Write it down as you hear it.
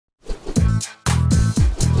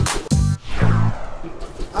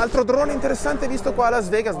altro drone interessante visto qua a Las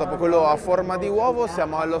Vegas, dopo quello a forma di uovo.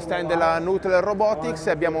 Siamo allo stand della Autel Robotics e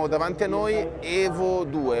abbiamo davanti a noi EVO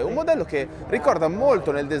II, un modello che ricorda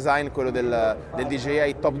molto nel design quello del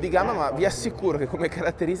DJI top di gamma, ma vi assicuro che come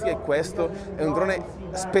caratteristiche questo è un drone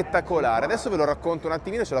spettacolare. Adesso ve lo racconto un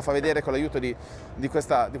attimino, ce la fa vedere con l'aiuto di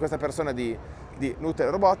questa persona di Autel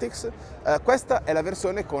Robotics. Questa è la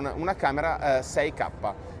versione con una camera 6K.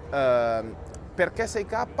 Perché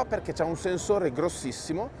 6K? Perché c'è un sensore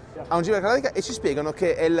grossissimo, ha un gimbal caratteristiche e ci spiegano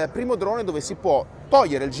che è il primo drone dove si può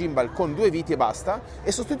togliere il gimbal con 2 viti e basta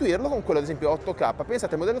e sostituirlo con quello ad esempio 8K.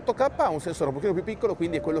 Pensate, il modello 8K ha un sensore un pochino più piccolo,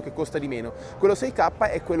 quindi è quello che costa di meno. Quello 6K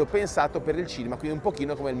è quello pensato per il cinema, quindi un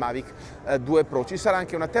pochino come il Mavic 2 Pro. Ci sarà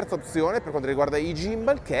anche una terza opzione per quanto riguarda i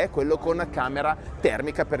gimbal, che è quello con camera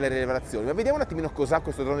termica per le rilevazioni. Ma vediamo un attimino cos'ha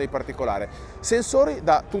questo drone di particolare. Sensori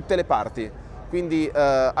da tutte le parti. Quindi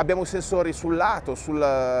abbiamo sensori sul lato,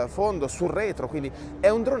 sul fondo, sul retro, quindi è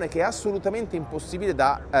un drone che è assolutamente impossibile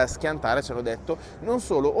da schiantare, ce l'ho detto. Non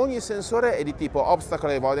solo, ogni sensore è di tipo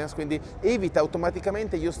obstacle avoidance, quindi evita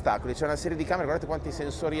automaticamente gli ostacoli. C'è una serie di camere, guardate quanti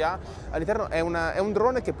sensori ha all'interno. È un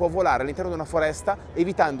drone che può volare all'interno di una foresta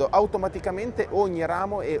evitando automaticamente ogni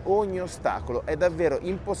ramo e ogni ostacolo. È davvero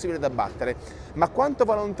impossibile da battere. Ma quanto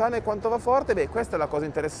va lontano e quanto va forte? Beh, questa è la cosa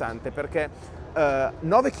interessante, perché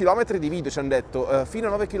 9 km di video ci hanno detto, fino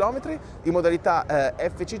a 9 km in modalità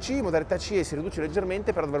FCC, in modalità CE si riduce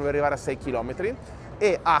leggermente, però dovrebbe arrivare a 6 km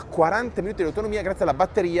e ha 40 minuti di autonomia grazie alla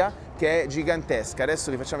batteria che è gigantesca.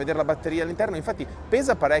 Adesso vi facciamo vedere la batteria all'interno. Infatti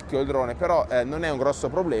pesa parecchio il drone, però non è un grosso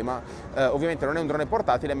problema. Ovviamente non è un drone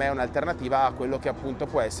portatile, ma è un'alternativa a quello che appunto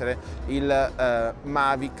può essere il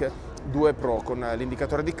Mavic 2 Pro con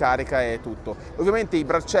l'indicatore di carica e tutto. Ovviamente i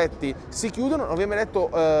braccetti si chiudono. Non vi abbiamo detto,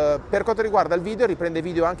 per quanto riguarda il video, riprende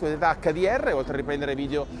video anche in modalità HDR, oltre a riprendere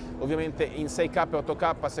video ovviamente in 6K e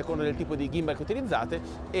 8K a seconda del tipo di gimbal che utilizzate,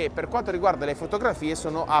 e per quanto riguarda le fotografie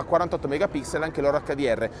sono a 48 megapixel anche loro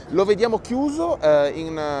HDR. Lo vediamo chiuso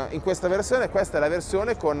in questa versione. Questa è la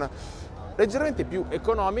versione con leggermente più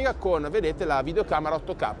economica, con, vedete, la videocamera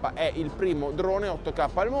 8K. È il primo drone 8K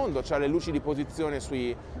al mondo, ha le luci di posizione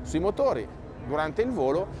sui motori durante il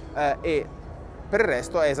volo e per il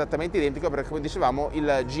resto è esattamente identico, perché come dicevamo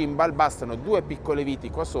il gimbal bastano 2 piccole viti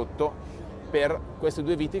qua sotto. Per questi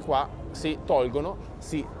 2 viti qua si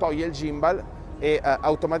toglie il gimbal e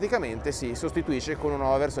automaticamente si sostituisce con una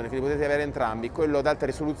nuova versione, quindi potete avere entrambi, quello ad alta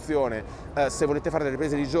risoluzione se volete fare delle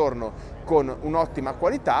riprese di giorno con un'ottima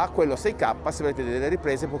qualità, quello 6K se volete delle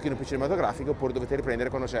riprese un pochino più cinematografiche oppure dovete riprendere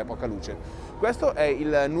quando c'è poca luce. Questo è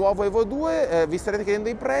il nuovo EVO II. Vi starete chiedendo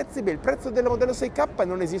i prezzi. Beh, il prezzo del modello 6K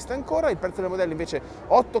non esiste ancora, il prezzo del modello invece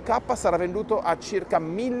 8K sarà venduto a circa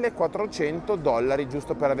 $1.400,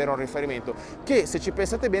 giusto per avere un riferimento, che se ci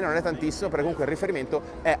pensate bene non è tantissimo, perché comunque il riferimento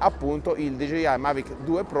è appunto il DJI Mavic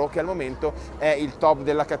 2 Pro, che al momento è il top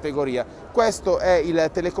della categoria. Questo è il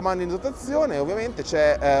telecomando in dotazione. Ovviamente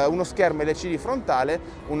c'è uno schermo LCD frontale,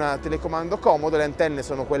 un telecomando comodo, le antenne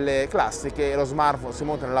sono quelle classiche, lo smartphone si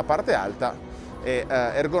monta nella parte alta e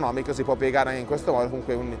ergonomico, si può piegare anche in questo modo.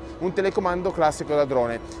 Comunque un telecomando classico da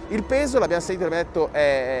drone. Il peso, l'abbiamo sentito, l'abbiamo detto,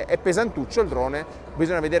 è pesantuccio il drone,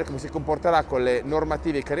 bisogna vedere come si comporterà con le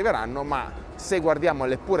normative che arriveranno, ma se guardiamo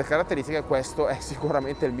le pure caratteristiche questo è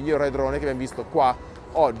sicuramente il migliore drone che abbiamo visto qua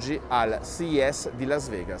oggi al CES di Las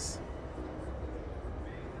Vegas.